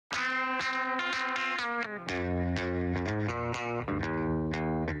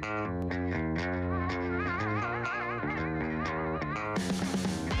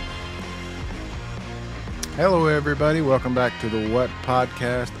Hello, everybody. Welcome back to the What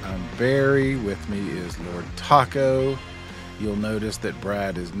Podcast. I'm Barry. With me is Lord Taco. You'll notice that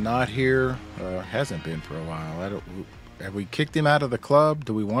Brad is not here. Hasn't been for a while. Have we kicked him out of the club?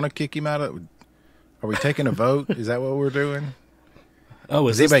 Do we want to kick him out of? Are we taking a vote? Is that what we're doing? Oh,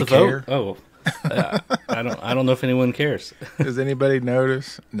 Does anybody care? Oh, I don't know if anyone cares. Does anybody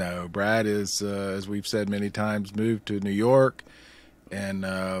notice? No. Brad is, as we've said many times, moved to New York, and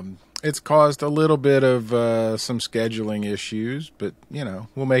it's caused a little bit of some scheduling issues, but,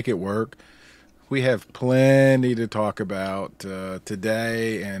 we'll make it work. We have plenty to talk about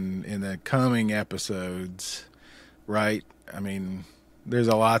today and in the coming episodes, right? I mean, there's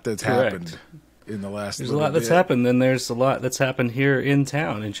a lot that's happened in the last There's a lot that's happened, and there's a lot that's happened here in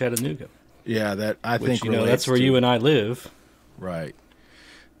town, in Chattanooga. Yeah, that I think relates that's where you and I live. Right.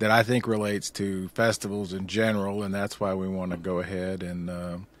 That I think relates to festivals in general, and that's why we want to go ahead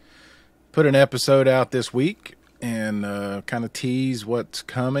and put an episode out this week and kind of tease what's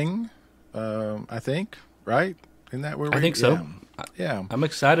coming, I think, right? Isn't that where I think so. Yeah. I'm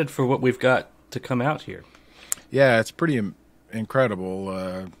excited for what we've got to come out here. Yeah, it's pretty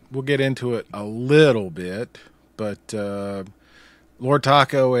incredible. We'll get into it a little bit, but Lord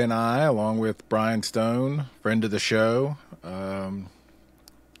Taco and I, along with Brian Stone, friend of the show,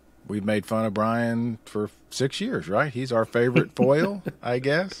 we've made fun of Brian for 6 years, right? He's our favorite foil, I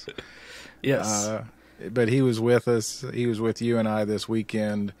guess. Yes. But he was with us. He was with you and I this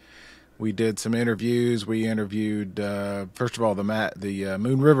weekend. We did some interviews. We interviewed, first of all, the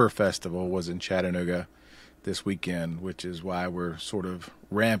Moon River Festival was in Chattanooga this weekend, which is why we're sort of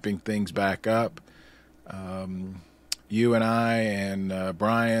ramping things back up. You and I and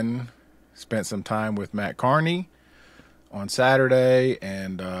Brian spent some time with Mat Kearney on Saturday,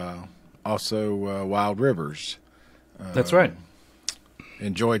 and also Wild Rivers. That's right.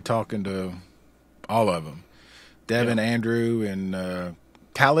 Enjoyed talking to all of them. Devin, Andrew, and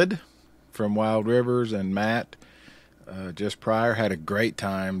Khaled from Wild Rivers, and Matt just prior. Had a great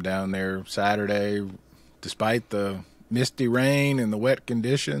time down there Saturday, despite the misty rain and the wet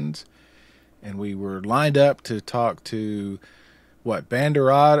conditions. And we were lined up to talk to, Band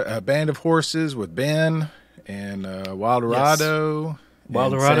of Horses with Ben and Wildorado.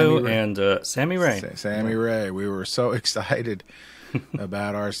 And Sammy Ray. Sammy Ray. We were so excited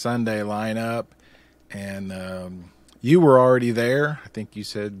about our Sunday lineup. And you were already there. I think you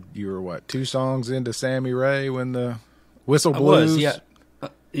said you were, 2 songs into Sammy Ray when the whistle blew? I was,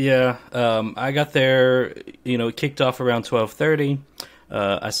 yeah. I got there, it kicked off around 12:30.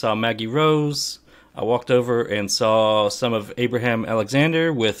 I saw Maggie Rose. I walked over and saw some of Abraham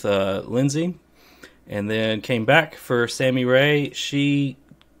Alexander with Lindsay, and then came back for Sammy Ray. She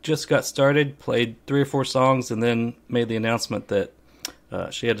just got started, played 3 or 4 songs, and then made the announcement that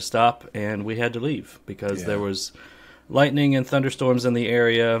she had to stop and we had to leave because there was lightning and thunderstorms in the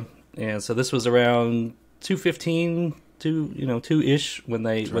area. And so this was around 2:15, 2-ish when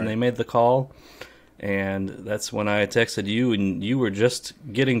they made the call. And that's when I texted you, and you were just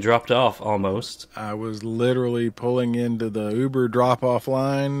getting dropped off almost. I was literally pulling into the Uber drop-off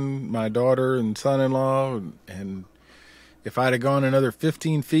line, my daughter and son-in-law, and if I'd have gone another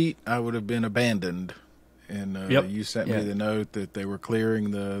 15 feet, I would have been abandoned. And you sent me the note that they were clearing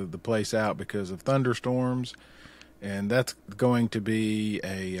the place out because of thunderstorms, and that's going to be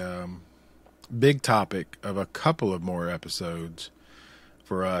a big topic of a couple of more episodes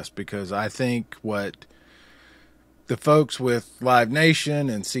for us, because I think what the folks with Live Nation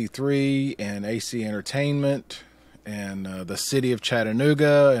and C3 and AC Entertainment and the city of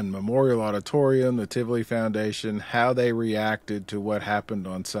Chattanooga and Memorial Auditorium, the Tivoli Foundation, how they reacted to what happened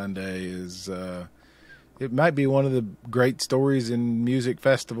on Sunday is it might be one of the great stories in music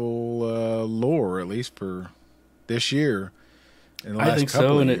festival lore, at least for this year, in the last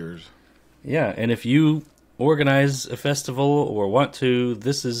couple of years. And if you organize a festival or want to,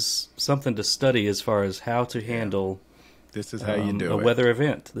 this is something to study as far as how to handle this is how you do a weather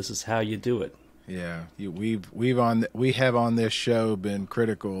event. This is how you do it. Yeah, we have on this show been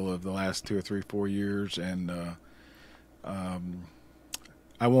critical of the last 2 or 3, 4 years, and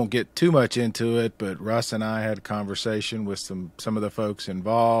I won't get too much into it, but Russ and I had a conversation with some of the folks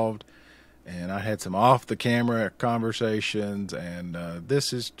involved, and I had some off the camera conversations, and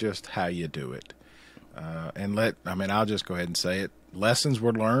this is just how you do it. I'll just go ahead and say it. Lessons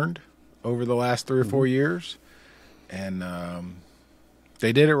were learned over the last 3 or 4 years, and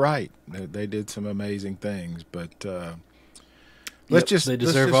they did it right. They did some amazing things, but they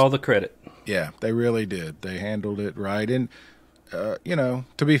deserve all the credit. Yeah, they really did. They handled it right, and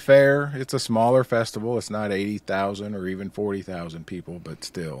to be fair, it's a smaller festival. It's not 80,000 or even 40,000 people, but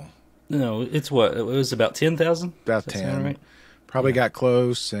still, No, it's what? It was about 10,000? About Does that sound 10. right? Probably Yeah. got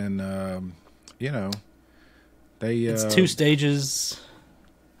close, and you know, they It's two stages.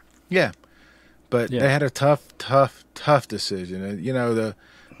 yeah, but Yeah. they had a tough decision. You know, the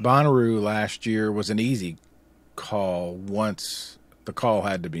Bonnaroo last year was an easy call once the call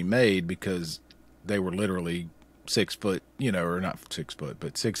had to be made because they were literally 6 foot, you know, or not 6 foot,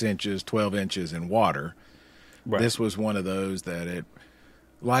 but 6 inches, 12 inches in water. Right. This was one of those that it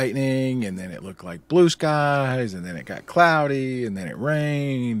lightning, and then it looked like blue skies, and then it got cloudy, and then it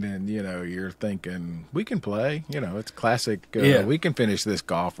rained, and you know, you're thinking we can play. You know, it's classic. Yeah. We can finish this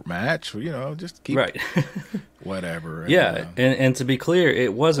golf match. You know, just keep Right. whatever. Yeah, and to be clear,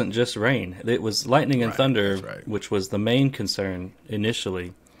 it wasn't just rain. It was lightning and Right, thunder, that's right. which was the main concern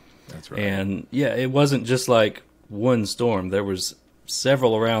initially. That's right. And yeah, it wasn't just like one storm. There was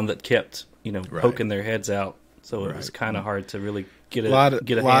several around that kept, Right. poking their heads out. So it was Right. kind of hard to really get Lot a of-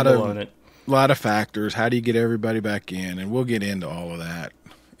 get a lot handle of- on it. A lot of factors. How do you get everybody back in? And we'll get into all of that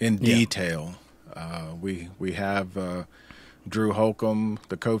in Yeah. detail. We have Drew Holcomb,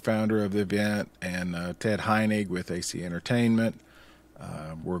 the co-founder of the event, and Ted Heinig with AC Entertainment.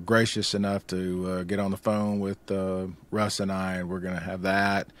 We're gracious enough to get on the phone with Russ and I, and we're going to have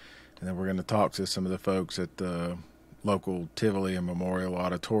that. And then we're going to talk to some of the folks at the local Tivoli and Memorial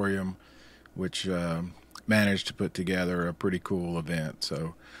Auditorium, which managed to put together a pretty cool event.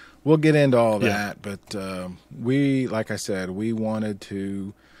 So we'll get into all that. But like I said, we wanted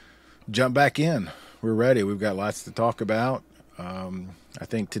to jump back in. We're ready. We've got lots to talk about. I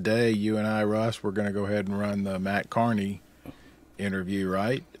think today, you and I, Russ, we're going to go ahead and run the Mat Kearney interview,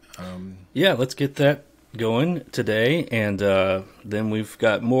 right? Yeah, let's get that going today, and then we've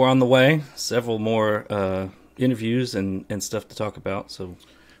got more on the way. Several more interviews and stuff to talk about. So,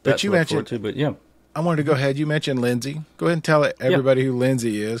 But you mentioned, but yeah, I wanted to go ahead. You mentioned Lindsay. Go ahead and tell everybody who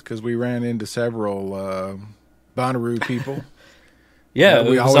Lindsay is, because we ran into several Bonnaroo people. yeah.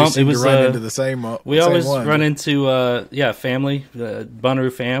 We always seem to run into the same. We same always ones. run into family,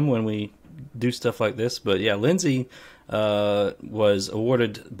 Bonnaroo fam when we do stuff like this. But yeah, Lindsay was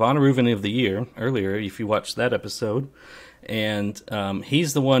awarded Bonnaroo of the Year earlier. If you watched that episode, and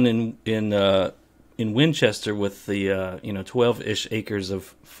he's the one in Winchester with the 12-ish acres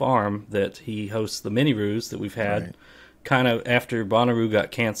of farm that he hosts the mini roos that we've had. Right. Kind of after Bonnaroo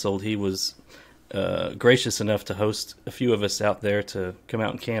got canceled, he was gracious enough to host a few of us out there to come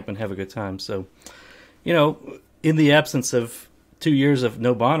out and camp and have a good time. So, in the absence of 2 years of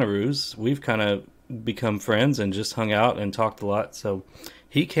no Bonnaroos, we've kind of become friends and just hung out and talked a lot. So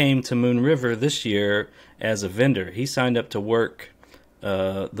he came to Moon River this year as a vendor. He signed up to work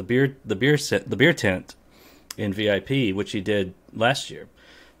the beer tent in VIP, which he did last year.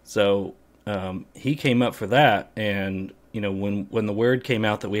 So he came up for that, and when the word came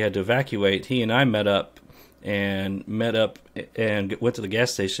out that we had to evacuate, he and I met up and went to the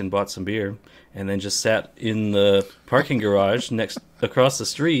gas station, bought some beer, and then just sat in the parking garage across the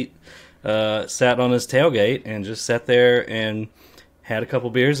street, sat on his tailgate and just sat there and had a couple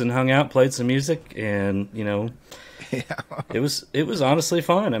beers and hung out, played some music, and it was honestly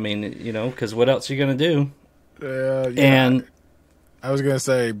fun. I mean, because what else are you gonna do? And I was going to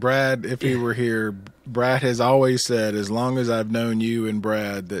say, Brad, if he were here, Brad has always said, as long as I've known you and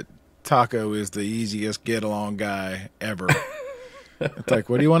Brad, that Taco is the easiest get-along guy ever. It's like,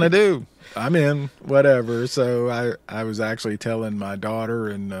 what do you want to do? I'm in, whatever. So I was actually telling my daughter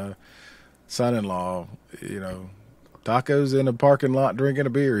and son-in-law, Taco's in a parking lot drinking a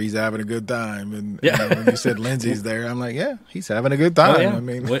beer. He's having a good time. And when you said Lindsay's there, I'm like, yeah, he's having a good time. Oh, yeah. I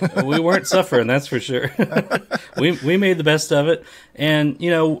mean, we weren't suffering, that's for sure. we made the best of it. And,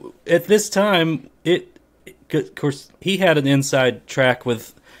 at this time, of course, he had an inside track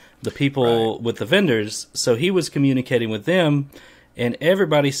with the people, with the vendors. So he was communicating with them. And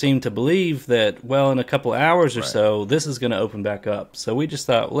everybody seemed to believe that, well, in a couple hours or so, this is going to open back up. So we just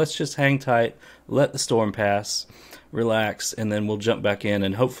thought, let's just hang tight, let the storm pass, relax, and then we'll jump back in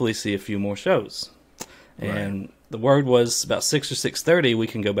and hopefully see a few more shows. And the word was about 6 or 6:30 we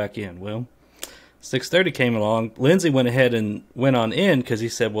can go back in. Well, 6:30 came along. Lindsay went ahead and went on in because he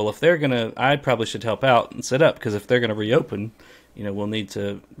said, well, if they're going to, I probably should help out and set up, because if they're going to reopen, we'll need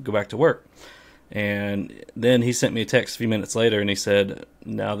to go back to work. And then he sent me a text a few minutes later, and he said,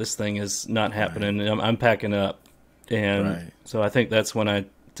 no, this thing is not happening. I'm packing up. And so I think that's when I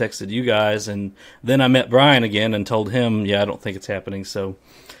texted you guys, and then I met Brian again and told him, I don't think it's happening. So,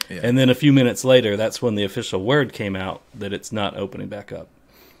 and then a few minutes later, that's when the official word came out that it's not opening back up.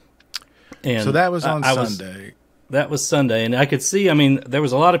 And so that was on Sunday. That was Sunday, and I could see, there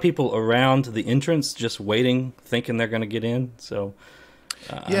was a lot of people around the entrance just waiting, thinking they're going to get in. So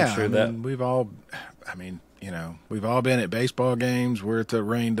I'm sure that. we've all, we've all been at baseball games where it's a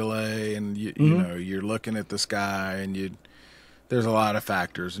rain delay, and you know, you're looking at the sky, and there's a lot of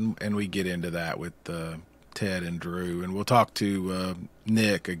factors, and we get into that with Ted and Drew, and we'll talk to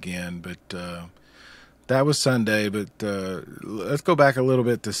Nick again, but that was Sunday. But let's go back a little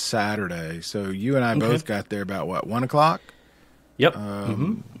bit to Saturday. So you and I both got there about 1 o'clock. Yep.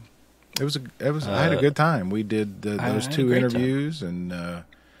 It was. I had a good time. We did those two interviews and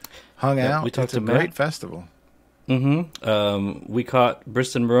hung out. We talked it's a to great Matt. festival. We caught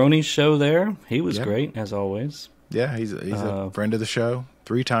Briston Maroney's show there. He was great as always. Yeah, he's a friend of the show,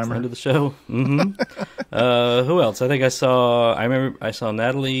 3-timer. Friend of the show. Who else? I remember I saw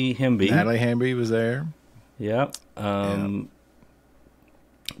Natalie Hemby. Natalie Hemby was there. Yeah.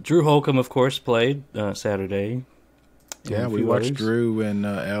 Drew Holcomb, of course, played Saturday. Yeah, we watched Drew and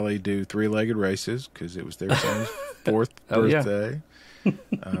Ellie do 3-legged races because it was their son's 4th birthday.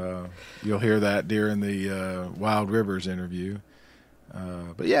 You'll hear that during the Wild Rivers interview.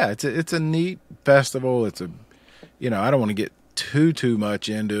 But yeah, it's a neat festival. It's I don't want to get too much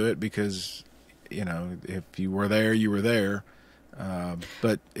into it because, if you were there, you were there.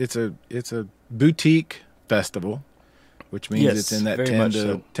 But it's a boutique festival, which means it's in that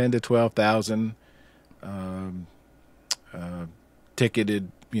 10 to 12,000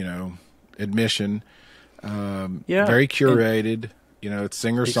 ticketed, admission. Very curated. It's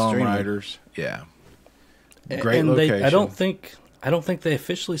singer-songwriters. Yeah. Great location. I don't think they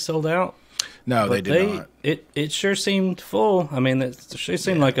officially sold out. No, they did not. It sure seemed full. I mean, it sure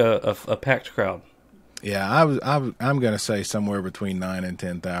seemed like a packed crowd. Yeah, I'm going to say somewhere between 9 and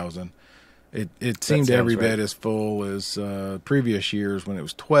 10,000. It seemed every bit as full as previous years when it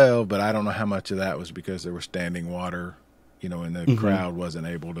was 12, but I don't know how much of that was because there was standing water, and the crowd wasn't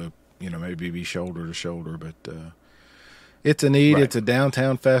able to, maybe be shoulder to shoulder. But it's it's a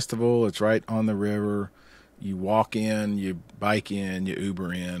downtown festival. It's right on the river. You walk in, you bike in, you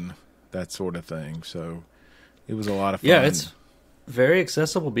Uber in, that sort of thing. So it was a lot of fun. Yeah, it's very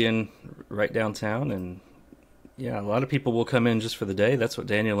accessible being right downtown, and a lot of people will come in just for the day. That's what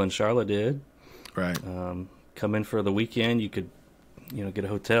Daniel and Charlotte did. Right. Come in for the weekend. You could, get a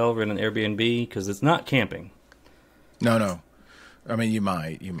hotel, rent an Airbnb, because it's not camping. No. I mean, you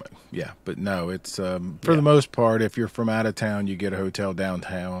might, yeah, but no, it's for the most part, if you're from out of town, you get a hotel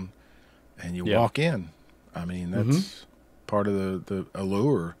downtown and you walk in. I mean, that's part of the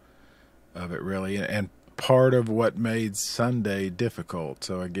allure of it, really, and part of what made Sunday difficult.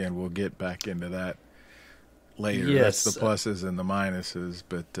 So again, we'll get back into that later. Yes. That's the pluses and the minuses,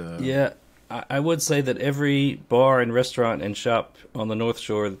 but I would say that every bar and restaurant and shop on the North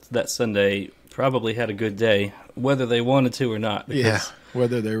Shore that Sunday probably had a good day, whether they wanted to or not.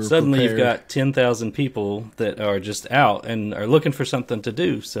 Whether they were suddenly prepared. You've got 10,000 people that are just out and are looking for something to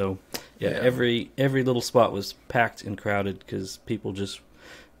do. So every little spot was packed and crowded because people just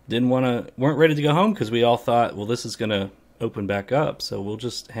weren't ready to go home because we all thought, well, this is going to open back up, so we'll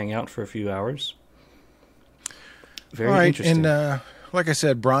just hang out for a few hours. Very interesting. And like I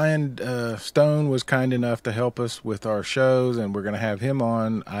said, Brian Stone was kind enough to help us with our shows, and we're going to have him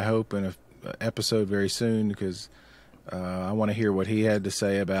on, I hope, in an episode very soon because I want to hear what he had to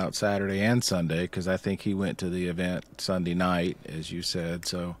say about Saturday and Sunday because I think he went to the event Sunday night, as you said.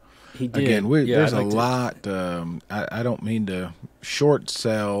 So he did. Again, there's a lot. I don't mean to short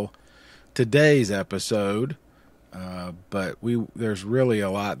sell today's episode, but there's really a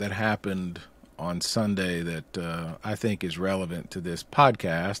lot that happened on Sunday that I think is relevant to this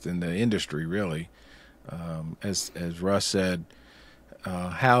podcast and the industry, really. As Russ said,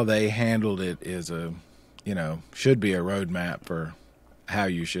 how they handled it is should be a roadmap for how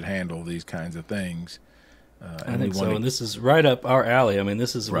you should handle these kinds of things. I think so, and this is right up our alley. I mean,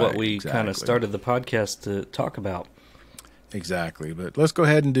 this is what we kind of started the podcast to talk about. Exactly, but let's go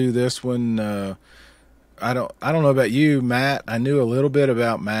ahead and do this one. I don't know about you, Matt. I knew a little bit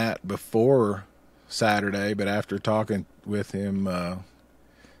about Matt before Saturday, but after talking with him,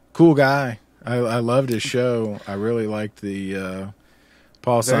 cool guy. I loved his show. I really liked the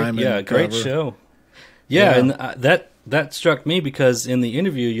Paul Simon great cover. show. Yeah, and that struck me because in the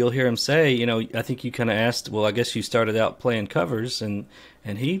interview you'll hear him say, I think you kind of asked, well, I guess you started out playing covers, and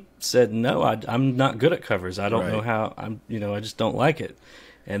he said, no, I'm not good at covers. I don't know how. I just don't like it.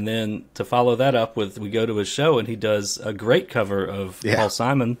 And then to follow that up with, we go to his show and he does a great cover of Paul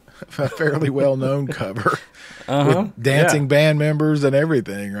Simon, a fairly well-known cover, with dancing band members and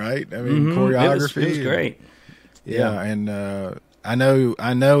everything. Right? I mean, choreography. It was great. Yeah, and I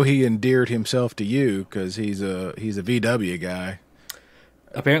know he endeared himself to you because he's a VW guy.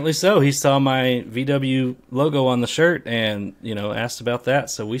 Apparently so. He saw my VW logo on the shirt and, asked about that.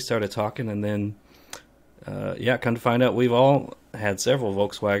 So we started talking, and then, come to find out we've all had several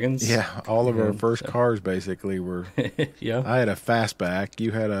Volkswagens. Yeah, all of our first cars basically were. Yeah. I had a fastback.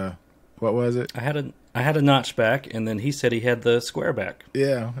 You had a, what was it? I had a notchback, and then he said he had the squareback.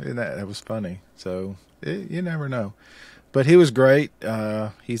 Yeah, and that was funny. So you never know. But he was great.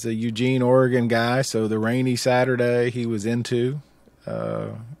 He's a Eugene, Oregon guy, so the rainy Saturday he was into.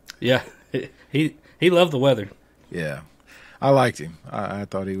 Yeah, he loved the weather. Yeah, I liked him. I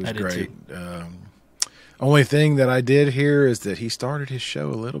thought he was I did great. Only thing that I did hear is that he started his show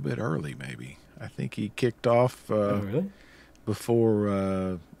a little bit early. Maybe I think he kicked off Really?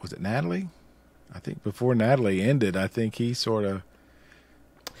 before. Was it Natalie? I think before Natalie ended. I think he sort of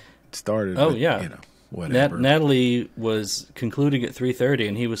started. Oh, but, yeah. Whatever. Natalie was concluding at 3:30,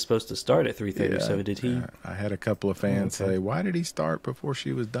 and he was supposed to start at 3:30. Yeah, So did he? I had a couple of fans say, "Why did he start before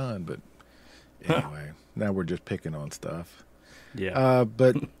she was done?" But anyway, now we're just picking on stuff. Yeah.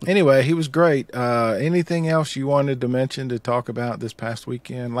 But anyway, he was great. Anything else you wanted to mention to talk about this past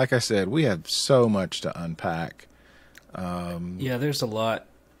weekend? Like I said, we had so much to unpack. Yeah, there's a lot.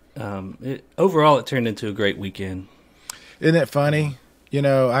 Overall, it turned into a great weekend. Isn't it funny?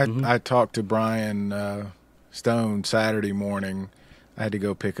 I talked to Brian Stone Saturday morning. I had to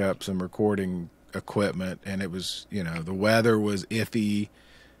go pick up some recording equipment, and it was, the weather was iffy.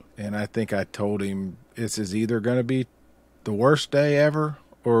 And I think I told him this is either going to be the worst day ever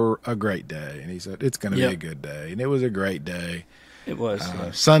or a great day. And he said, it's going to be a good day. And it was a great day. It was.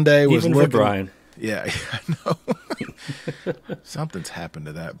 Sunday was even looking, for Brian. Yeah, I know. Something's happened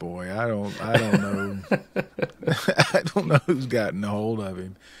to that boy. I don't know. I don't know who's gotten a hold of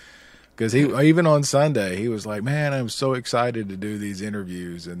him. Because even on Sunday, he was like, man, I'm so excited to do these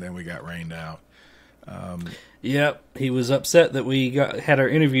interviews. And then we got rained out. Yep, he was upset that we had our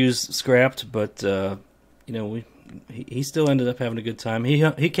interviews scrapped, but he still ended up having a good time.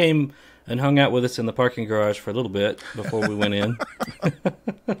 He came and hung out with us in the parking garage for a little bit before we went in.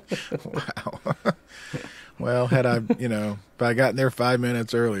 Wow. Well, had I, if I gotten there 5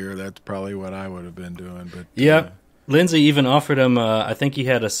 minutes earlier, that's probably what I would have been doing. But yeah, Lindsay even offered him. I think he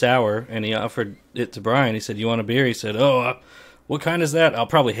had a sour, and he offered it to Brian. He said, "You want a beer?" He said, "Oh, what kind is that? I'll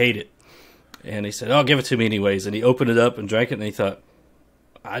probably hate it." And he said, "Oh, give it to me anyways." And he opened it up and drank it, and he thought,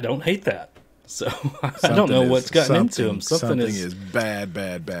 "I don't hate that." So I don't know what's gotten into him. Something is bad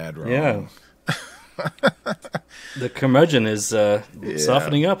wrong. Yeah. The curmudgeon is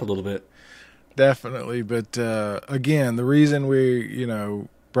softening up a little bit. Definitely. But again, the reason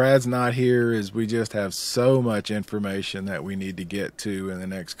Brad's not here is we just have so much information that we need to get to in the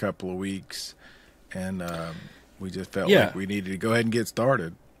next couple of weeks. And we just felt like we needed to go ahead and get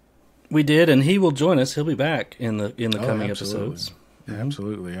started. We did, and he will join us. He'll be back in the coming episodes.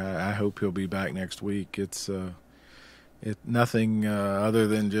 Absolutely. I hope he'll be back next week. It's nothing other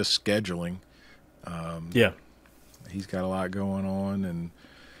than just scheduling. He's got a lot going on and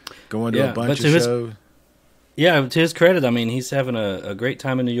going to a bunch of shows. To his credit, I mean, he's having a great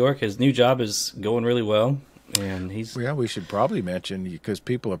time in New York. His new job is going really well, and he's. Yeah, we should probably mention, because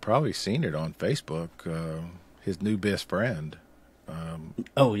people have probably seen it on Facebook. His new best friend.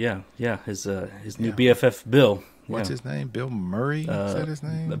 His new BFF Bill. What's his name? Bill Murray? Is that his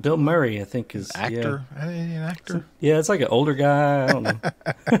name? Bill Murray, I think, is actor. An actor. Yeah, it's like an older guy. I don't know.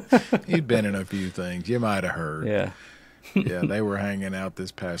 He'd been in a few things. You might have heard. Yeah. Yeah, they were hanging out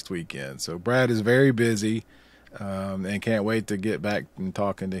this past weekend. So Brad is very busy, and can't wait to get back and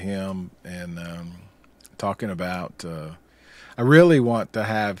talking to him and talking about. I really want to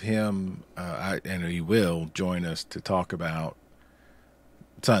have him, and he will join us to talk about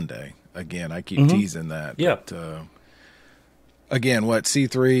Sunday. Again, I keep teasing that. Yeah. But, again, what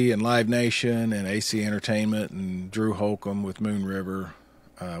C3 and Live Nation and AC Entertainment and Drew Holcomb with Moon River,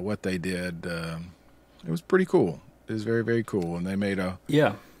 what they did, it was pretty cool. It was very, very cool, and they made a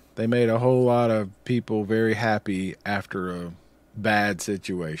whole lot of people very happy after a bad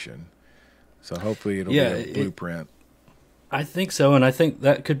situation. So hopefully it'll be a blueprint. I think so, and I think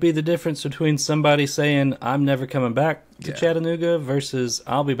that could be the difference between somebody saying, I'm never coming back to Chattanooga versus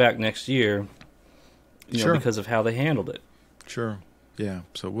I'll be back next year, because of how they handled it. Sure. Yeah.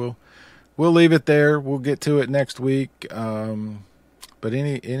 So we'll leave it there. We'll get to it next week. But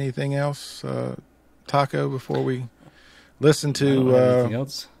anything else, Taco, before we listen to anything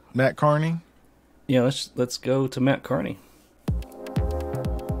else? Mat Kearney? Yeah, let's go to Mat Kearney.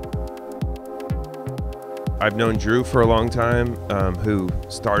 I've known Drew for a long time, who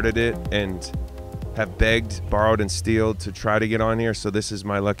started it and have begged, borrowed, and stealed to try to get on here. So this is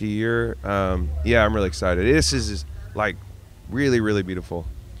my lucky year. I'm really excited. This is like Really, really beautiful.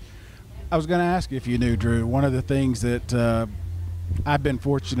 I was going to ask if you knew Drew. One of the things that I've been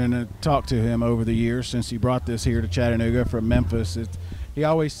fortunate to talk to him over the years since he brought this here to Chattanooga from Memphis. He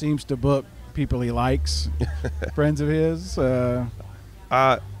always seems to book people he likes, friends of his.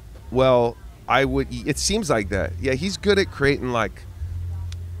 Well, it seems like that. Yeah, he's good at creating like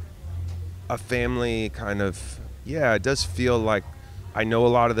a family kind of. Yeah, it does feel like I know a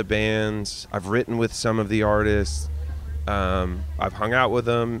lot of the bands. I've written with some of the artists. I've hung out with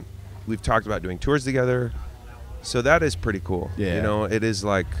them. We've talked about doing tours together. So that is pretty cool. Yeah. You know, it is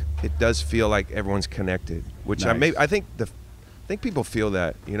like, it does feel like everyone's connected, which Nice. I think people feel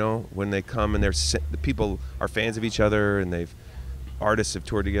that, you know, when they come and the people are fans of each other and artists have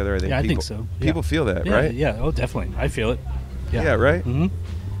toured together. I think so. Yeah. People feel that, Yeah, right? Yeah. Oh, definitely. I feel it. Yeah, right? Mm-hmm.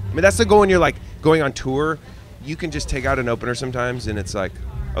 I mean, that's the goal when you're like going on tour. You can just take out an opener sometimes and it's like,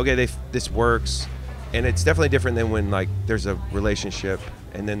 okay, this works. And it's definitely different than when like there's a relationship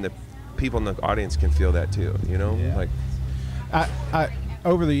and then the people in the audience can feel that too, you know? Yeah. Like, I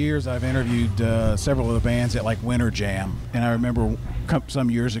over the years I've interviewed several of the bands at like Winter Jam, and I remember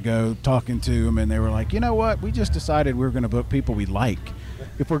some years ago talking to them, and they were like, you know what, we just decided we were going to book people we like.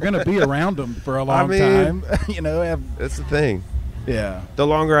 If we're going to be around them for a long time, you know. That's the thing. Yeah. The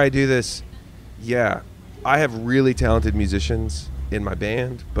longer I do this, yeah, I have really talented musicians in my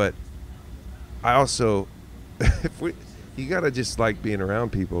band, but I also, you gotta just like being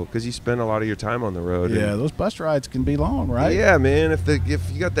around people because you spend a lot of your time on the road. Yeah, those bus rides can be long, right? Yeah, man.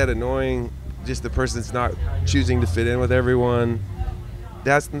 If you got that annoying, just the person that's not choosing to fit in with everyone,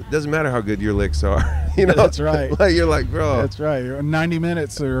 doesn't matter how good your licks are. You know, That's right. Like you're like, bro. That's right. 90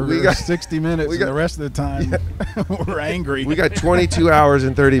 minutes or 60 minutes, and the rest of the time we're angry. We got 22 hours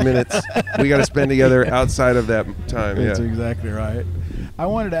and 30 minutes we got to spend together outside of that time. That's yeah. exactly right. I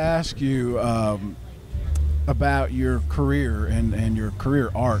wanted to ask you about your career and your career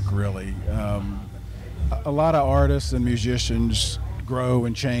arc, really. A lot of artists and musicians grow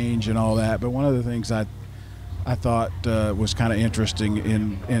and change and all that, but one of the things I thought was kind of interesting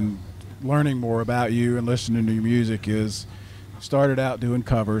in learning more about you and listening to your music is started out doing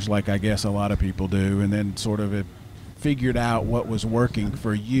covers like I guess a lot of people do, and then sort of figured out what was working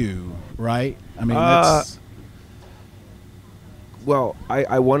for you, right? I mean, that's... Well,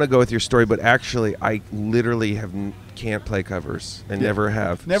 I want to go with your story, but actually, I literally can't play covers and never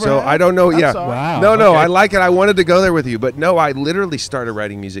have. Never so have? I don't know. I'm Yeah. sorry. Wow. No, Okay. I like it. I wanted to go there with you, but no, I literally started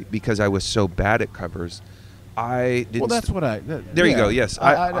writing music because I was so bad at covers. I didn't. Well, that's what There you go. Yes.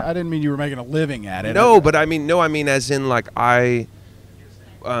 I didn't mean you were making a living at it. No, but I mean as in like I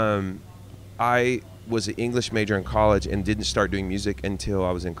was an English major in college and didn't start doing music until I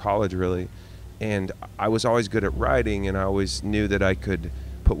was in college, really. And I was always good at writing, and I always knew that I could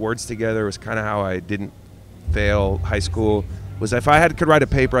put words together. It was kind of how I didn't fail high school, was if I could write a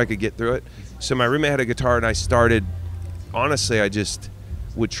paper, I could get through it. So my roommate had a guitar, and I started, honestly, I just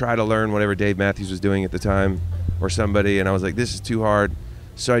would try to learn whatever Dave Matthews was doing at the time or somebody, and I was like, this is too hard.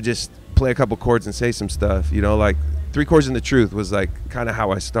 So I just play a couple chords and say some stuff, you know, like 3 Chords in the Truth was like kind of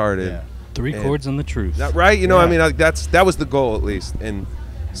how I started. Yeah. 3 chords and the truth. That, right? You know, Yeah. I mean, like that was the goal at least. And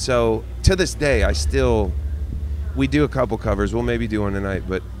so to this day, we do a couple covers. We'll maybe do one tonight,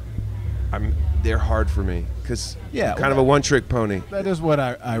 but they're hard for me because Yeah, I'm kind of a one-trick pony. That is what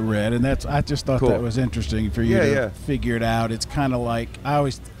I read, and I just thought Cool. that was interesting for you Yeah. figure it out. It's kind of like, I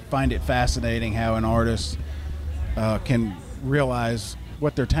always find it fascinating how an artist can realize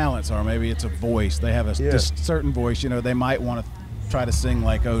what their talents are. Maybe it's a voice. They have a just certain voice. You know, they might want to try to sing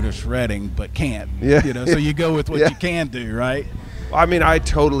like Otis Redding, but can't. Yeah. You know, so you go with what you can do, right? I mean,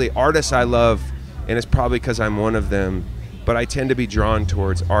 artists I love, and it's probably because I'm one of them, but I tend to be drawn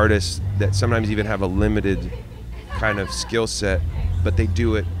towards artists that sometimes even have a limited kind of skill set, but they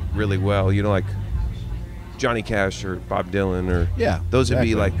do it really well. You know, like Johnny Cash or Bob Dylan or those would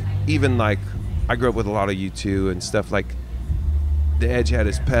be like, even like, I grew up with a lot of U2 and stuff. Like the Edge had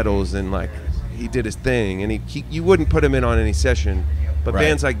his pedals and like he did his thing, and he you wouldn't put him in on any session, but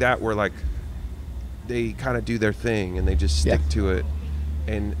bands like that were like, they kind of do their thing and they just stick to it,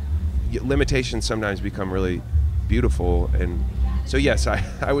 and limitations sometimes become really beautiful. And so yes,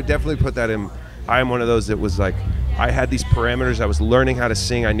 I would definitely put that in. I am one of those that was like, I had these parameters. I was learning how to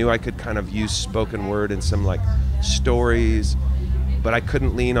sing. I knew I could kind of use spoken word and some like stories, but I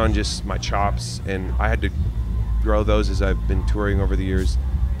couldn't lean on just my chops, and I had to grow those as I've been touring over the years.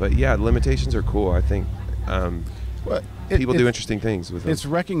 But yeah, limitations are cool. I think people do interesting things with them. It's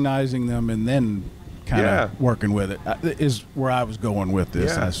recognizing them and then kind of working with it is where I was going with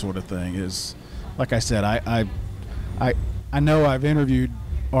this. That sort of thing is, like I said, I know I've interviewed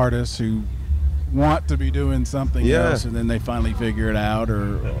artists who want to be doing something else, and then they finally figure it out,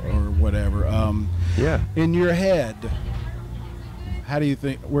 or whatever. In your head, how do you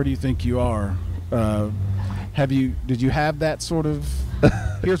think? Where do you think you are? Did you have that sort of?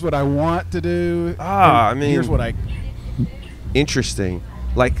 Here's what I want to do. I mean, here's what I. Interesting.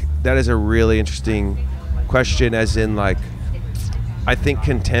 Like, that is a really interesting question. As in, like, I think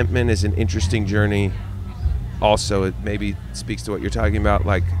contentment is an interesting journey. Also, it maybe speaks to what you're talking about.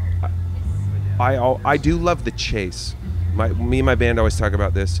 Like, I do love the chase. Me and my band always talk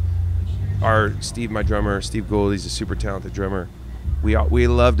about this. My drummer, Steve Gould, he's a super talented drummer. We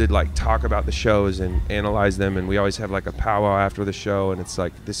love to like talk about the shows and analyze them, and we always have like a powwow after the show, and it's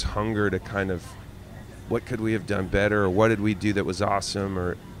like this hunger to kind of, what could we have done better, or what did we do that was awesome,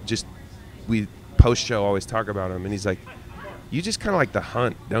 or just we post-show always talk about them. And he's like, you just kind of like the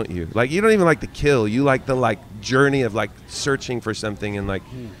hunt, don't you? Like, you don't even like the kill. You like the like journey of like searching for something, and like,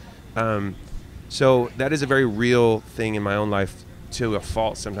 so that is a very real thing in my own life to a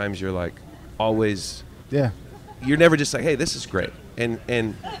fault. Sometimes you're like always, you're never just like, hey, this is great.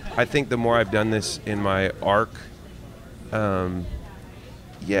 And I think the more I've done this in my arc, I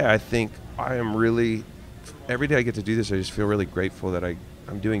think I am really, every day I get to do this, I just feel really grateful that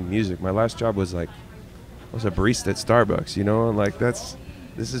I'm doing music. My last job was like, I was a barista at Starbucks, you know, and like this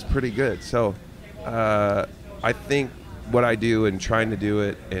is pretty good. So I think what I do and trying to do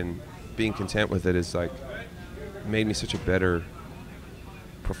it and being content with it is like made me such a better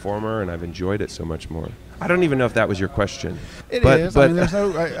performer, and I've enjoyed it so much more. I don't even know if that was your question. It is. I mean, there's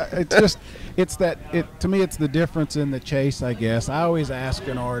no. It's just. It's that. To me, it's the difference in the chase. I guess I always ask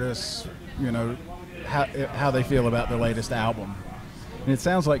an artist, you know, how they feel about their latest album, and it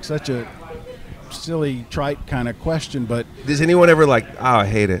sounds like such a silly, trite kind of question, but does anyone ever like? Oh, I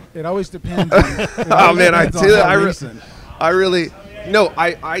hate it. It always depends. Oh man, I do that. I really. No,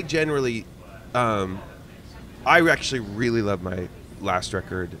 I generally. I actually really love my last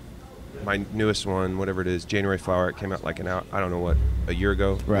record. My newest one, whatever it is, January Flower. It came out like I don't know what, a year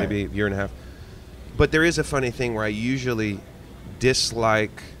ago, maybe a year and a half. But there is a funny thing where I usually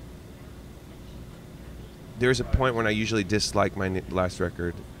dislike. There's a point when I usually dislike my last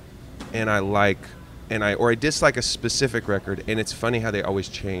record, and I dislike a specific record, and it's funny how they always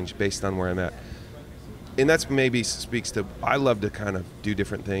change based on where I'm at. And that's maybe speaks to, I love to kind of do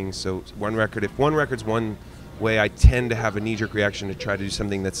different things. So if one record's one way, I tend to have a knee-jerk reaction to try to do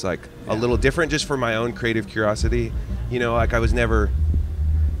something that's like a little different, just for my own creative curiosity. You know, like I was never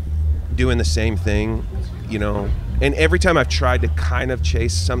doing the same thing, you know. And every time I've tried to kind of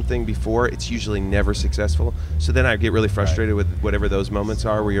chase something before, it's usually never successful. So then I get really frustrated with whatever those moments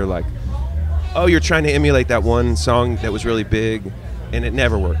are where you're like, oh, you're trying to emulate that one song that was really big, and it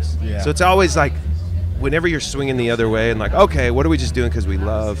never works. Yeah. So it's always like, whenever you're swinging the other way and like, okay, what are we just doing because we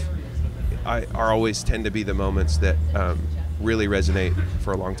love, are always tend to be the moments that really resonate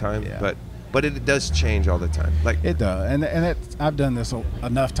for a long time. Yeah. But it does change all the time. Like it does, and I've done this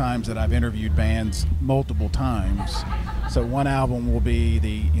enough times that I've interviewed bands multiple times. So one album will be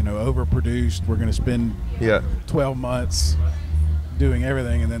overproduced. We're going to spend 12 months doing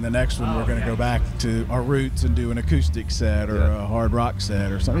everything, and then the next one we're going to go back to our roots and do an acoustic set or a hard rock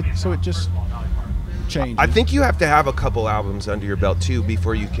set or something. So it just changes. I think you have to have a couple albums under your belt too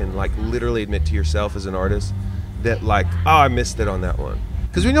before you can like literally admit to yourself as an artist that like, oh, I missed it on that one.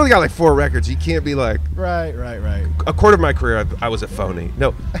 Because we only got like 4 records. You can't be like, right. A quarter of my career, I was a phony.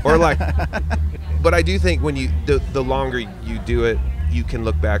 No, or like, but I do think when the longer you do it, you can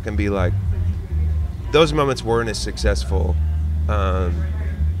look back and be like, those moments weren't as successful,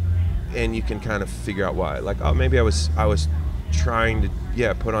 and you can kind of figure out why. Like, oh, maybe I was trying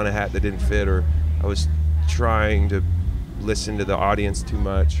to put on a hat that didn't fit, or I was trying to listen to the audience too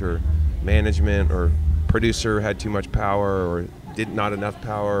much, or management or producer had too much power, or not enough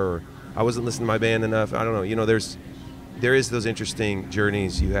power, or I wasn't listening to my band enough. I don't know. You know, there is those interesting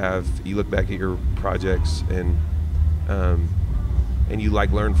journeys you have. You look back at your projects and you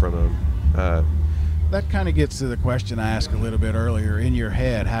like learn from them. That kind of gets to the question I asked a little bit earlier. In your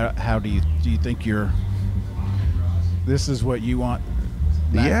head, how do you think this is what you want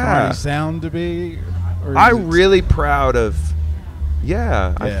Mat Kearney sound to be? I'm really proud of.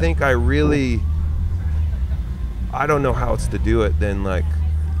 I think I don't know how else to do it than like,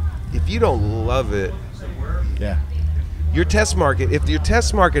 if you don't love it, your test market, if your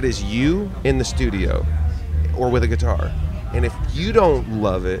test market is you in the studio or with a guitar, and if you don't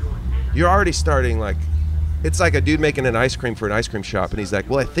love it, you're already starting like, it's like a dude making an ice cream for an ice cream shop, and he's like,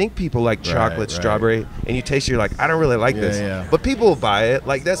 well, I think people like chocolate, strawberry, and you taste it, you're like, I don't really like this, but people will buy it.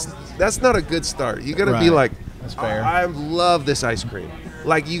 Like that's not a good start. You gotta be like, that's fair. I love this ice cream.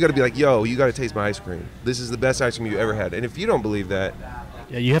 Like, you got to be like, yo, you got to taste my ice cream. This is the best ice cream you ever had. And if you don't believe that,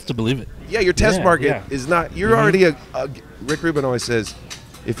 Yeah, you have to believe it. yeah, your test market is not. You're already Rick Rubin always says,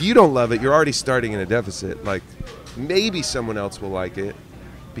 if you don't love it, you're already starting in a deficit. Like, maybe someone else will like it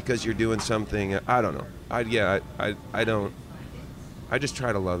because you're doing something. I don't know. I don't. I just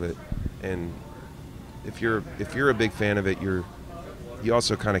try to love it, and if you're a big fan of it, you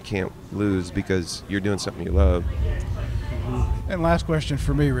also kind of can't lose because you're doing something you love. And last question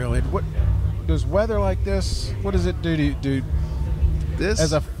for me, really, what does weather like this? What does it do to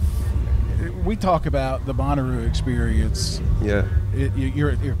This we talk about the Bonnaroo experience. Yeah.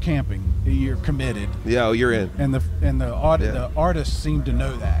 You're camping. You're committed. Yeah, oh, you're in. And the artists seem to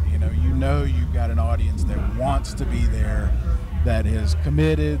know that. You've got an audience that wants to be there, that is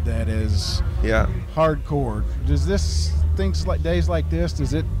committed, that is hardcore. Does days like this,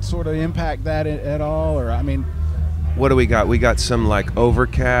 does it sort of impact that at all? Or I mean, what do we got? We got some like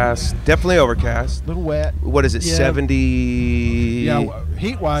overcast, definitely overcast. A little wet. What is it? 70. Yeah,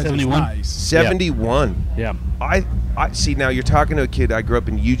 heat-wise, 71. it's nice. 71. Yeah. I see. Now you're talking to a kid. I grew up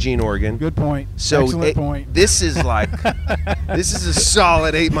in Eugene, Oregon. Good point. So excellent point. This is like, this is a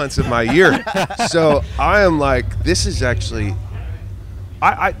solid 8 months of my year. So I am like, this is actually,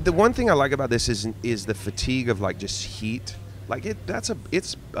 the one thing I like about this is the fatigue of like just heat. Like it's a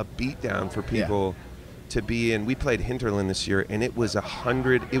beatdown for people to be in. We played Hinterland this year, and it was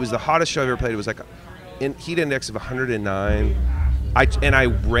 100. It was the hottest show I've ever played. It was like a heat index of 109. I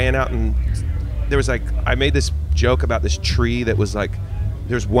ran out, and there was like, I made this joke about this tree that was like,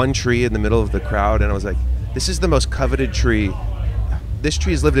 there's one tree in the middle of the crowd, and I was like, this is the most coveted tree. This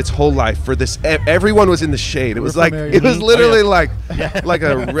tree has lived its whole life for this. Everyone was in the shade. It was like, it was literally like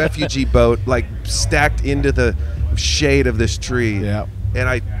a refugee boat, like stacked into the shade of this tree. Yeah. And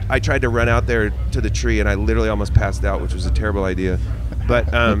I tried to run out there to the tree, and I literally almost passed out, which was a terrible idea.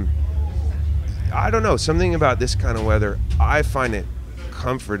 But I don't know, something about this kind of weather, I find it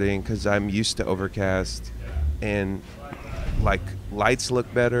comforting because I'm used to overcast, and like lights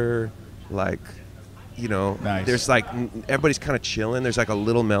look better, like, nice. There's like, everybody's kind of chilling. There's like a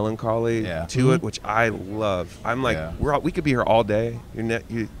little melancholy to it, which I love. I'm like, we could be here all day.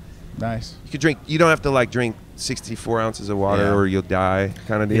 Nice. You could drink. You don't have to like drink 64 ounces of water or you'll die,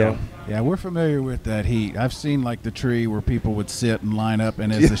 kind of deal. Yeah, we're familiar with that heat. I've seen like the tree where people would sit and line up,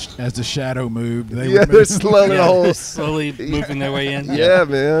 and as the shadow moved, they would they're slowly slowly moving their way in. Yeah,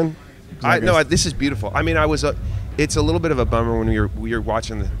 man. This is beautiful. I mean, it's a little bit of a bummer when you're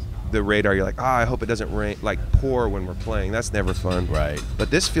watching the radar. You're like, I hope it doesn't rain, like pour when we're playing. That's never fun. Right.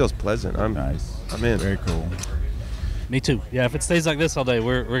 But this feels pleasant. Nice. I'm in. Very cool. Me too. Yeah, if it stays like this all day,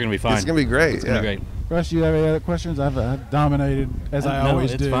 we're gonna be fine. It's gonna be great. It's gonna be great. Russ, do you have any other questions? I've dominated as I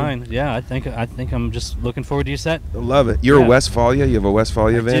always do. It's fine. Yeah, I think I'm just looking forward to your set. I love it. You're a Westphalia. You have a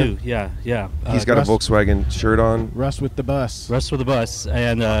Westphalia van. I do. Yeah. He's got a Volkswagen shirt on. Russ with the bus.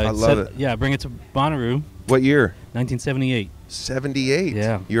 And I love it. Yeah, bring it to Bonnaroo. What year? 1978. 78.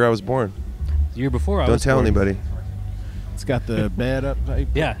 Yeah. Year I was born. The year before I Don't was tell born. anybody. It's got the bed up.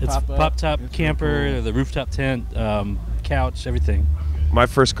 Yeah, it's pop top camper, the rooftop tent, couch, everything. My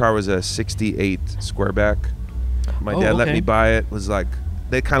first car was a 68 Squareback. My dad let me buy it. Was like,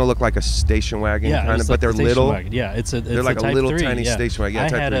 they kind of look like a station wagon, kind of, but they're little. Wagon. Yeah, they're like a little Type 3, tiny station wagon. Yeah, I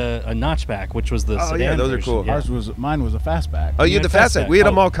Type had 3. a notchback, which was the sedan yeah, those version. are cool. Yeah. Mine was a fastback. Oh, you had the fastback. We had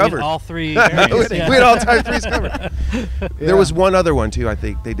them all covered. We had all three variants. We had all Type 3s covered. There was one other one too. I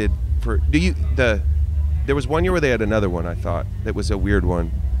think they did for. There was one year where they had another one. I thought that was a weird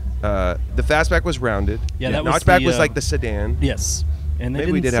one. The fastback was rounded. Yeah, that notchback was like the sedan. Yes. And they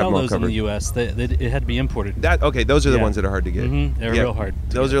Maybe didn't have sell more those covered. in the U.S. It had to be imported. Those are the ones that are hard to get. Mm-hmm. They're real hard.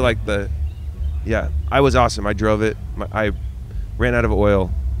 Those are like I was awesome. I drove it. I ran out of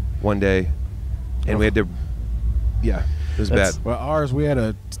oil one day, and we had to. Yeah, it was bad. Well, ours, we had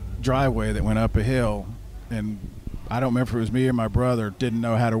a driveway that went up a hill, and I don't remember if it was me or my brother didn't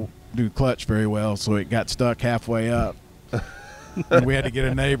know how to do clutch very well, so it got stuck halfway up, and we had to get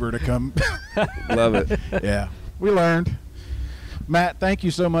a neighbor to come. Love it. Yeah, we learned. Matt, thank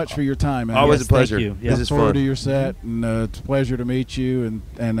you so much for your time, man. Always a pleasure. Thank you. This is Look forward fun. to your set, and it's a pleasure to meet you,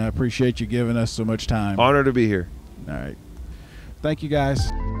 and I appreciate you giving us so much time. Honor to be here. All right. Thank you, guys.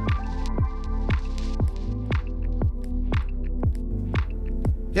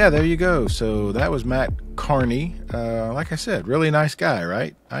 Yeah, there you go. So that was Mat Kearney. Like I said, really nice guy,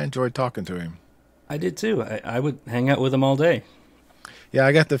 right? I enjoyed talking to him. I did too. I would hang out with him all day. Yeah,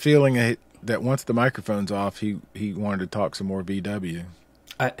 I got the feeling that once the microphone's off, he wanted to talk some more VW.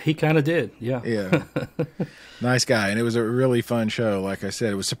 He kind of did, yeah. Yeah. Nice guy. And it was a really fun show. Like I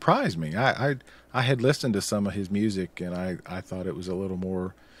said, it surprised me. I I had listened to some of his music, and I thought it was a little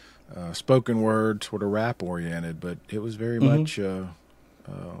more spoken word, sort of rap oriented, but it was very much a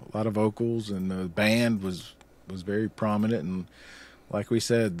lot of vocals, and the band was very prominent. And like we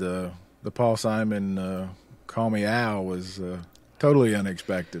said, the Paul Simon "Call Me Al" was totally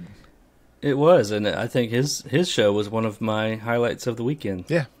unexpected. It was, and I think his show was one of my highlights of the weekend.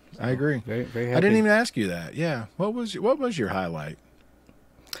 Yeah, I agree. Very, very happy. I didn't even ask you that. Yeah, what was your highlight?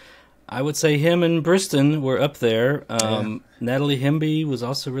 I would say him and Briston were up there. Natalie Hemby was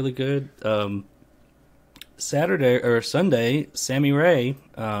also really good. Saturday or Sunday, Sammy Ray,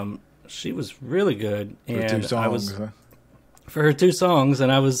 she was really good. For 2 songs, for her 2 songs,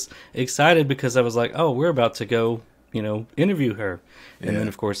 and I was excited because I was like, oh, we're about to go, interview her. And then,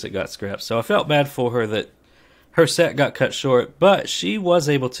 of course, it got scrapped. So I felt bad for her that her set got cut short, but she was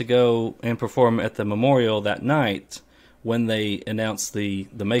able to go and perform at the memorial that night when they announced the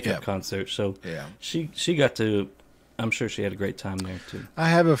makeup concert. So she got to, I'm sure she had a great time there too. I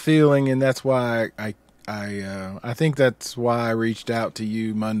have a feeling, and that's why I think that's why I reached out to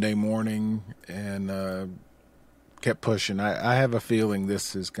you Monday morning and kept pushing. I have a feeling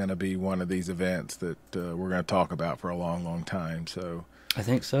this is going to be one of these events that we're going to talk about for a long, long time. So I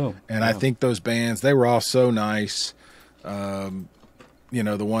think so. And I think those bands, they were all so nice.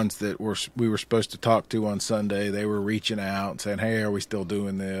 The ones that we were supposed to talk to on Sunday, they were reaching out and saying, hey, are we still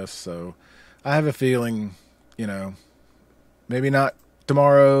doing this? So I have a feeling, maybe not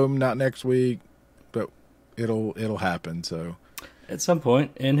tomorrow, not next week, but it'll happen. So at some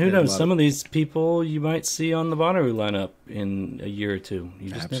point, and who knows, some of these people you might see on the Bonnaroo lineup in a year or two. You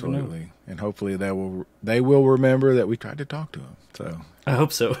just never know. And hopefully they will remember that we tried to talk to them. So I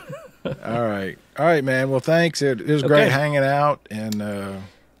hope so. All right, man. Well, thanks. It was great hanging out, and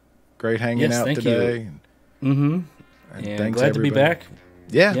great hanging out today. And thanks, glad to be back.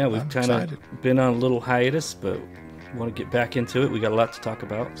 Yeah, we've kind of been on a little hiatus, but want to get back into it. We got a lot to talk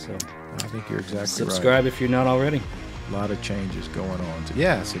about, so I think you're exactly right. Subscribe if you're not already. A lot of changes going on.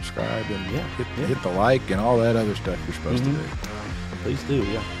 So subscribe and hit the like and all that other stuff you're supposed to do. Please do,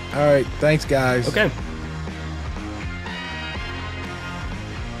 yeah. All right, thanks, guys. Okay.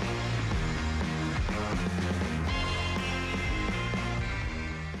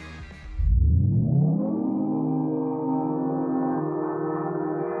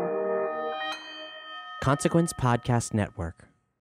 Consequence Podcast Network.